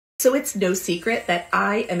So it's no secret that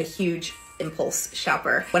I am a huge impulse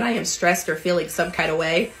shopper. When I am stressed or feeling some kind of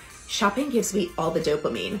way, shopping gives me all the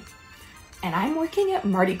dopamine. And I'm working at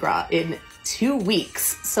Mardi Gras in 2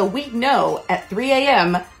 weeks, so we know at 3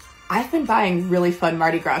 a.m. I've been buying really fun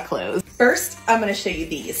Mardi Gras clothes. First, I'm gonna show you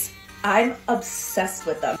these. I'm obsessed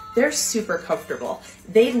with them. They're super comfortable.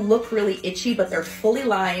 They look really itchy, but they're fully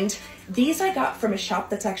lined. These I got from a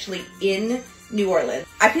shop that's actually in New Orleans.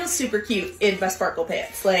 I feel super cute in my sparkle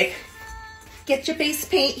pants. Like, get your face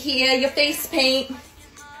paint here, your face paint.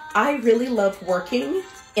 I really love working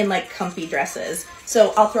in like comfy dresses.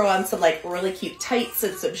 So I'll throw on some like really cute tights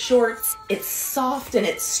and some shorts. It's soft and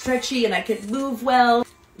it's stretchy and I can move well.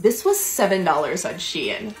 This was $7 on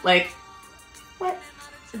Shein. Like, what?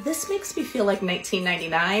 This makes me feel like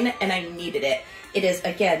 $19.99 and I needed it. It is,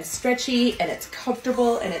 again, stretchy and it's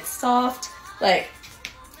comfortable and it's soft. Like,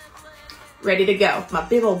 ready to go. My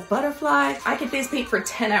big old butterfly. I could face paint for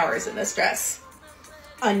 10 hours in this dress.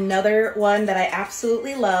 Another one that I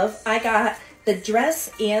absolutely love. I got the dress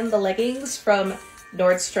and the leggings from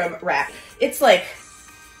Nordstrom Rack. It's the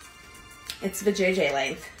JJ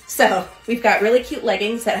length. So we've got really cute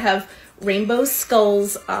leggings that have rainbow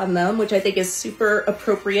skulls on them, which I think is super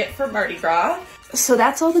appropriate for Mardi Gras. So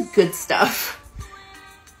that's all the good stuff.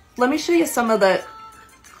 Let me show you some of the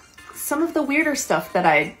weirder stuff that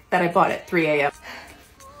I bought at 3 a.m.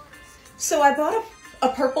 So I bought a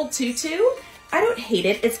purple tutu. I don't hate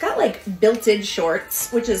it. It's got like built-in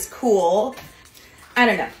shorts, which is cool. I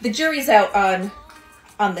don't know. The jury's out on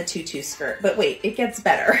the tutu skirt, but wait, it gets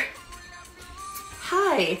better.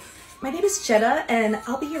 Hi, my name is Jenna and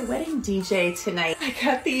I'll be your wedding DJ tonight. I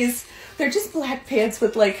got these, they're just black pants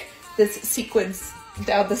with like this sequins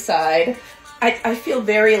down the side. I feel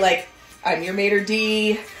very like, I'm your maitre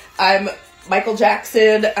d', I'm Michael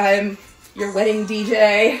Jackson, I'm your wedding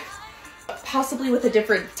DJ. Possibly with a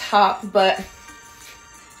different top, but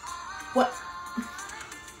what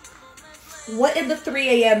in the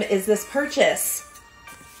 3 a.m. is this purchase?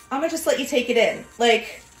 I'm gonna just let you take it in.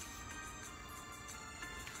 Like,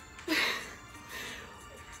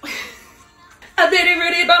 a bitty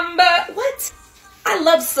Rudy Bamba. What? I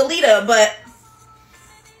love Salida, but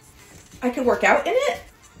I could work out in it?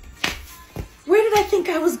 Where did I think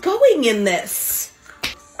I was going in this?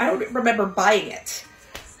 I don't remember buying it.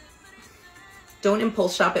 Don't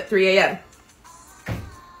impulse shop at 3 a.m.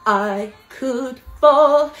 I could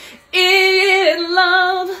fall in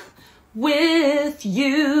love with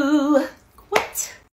you.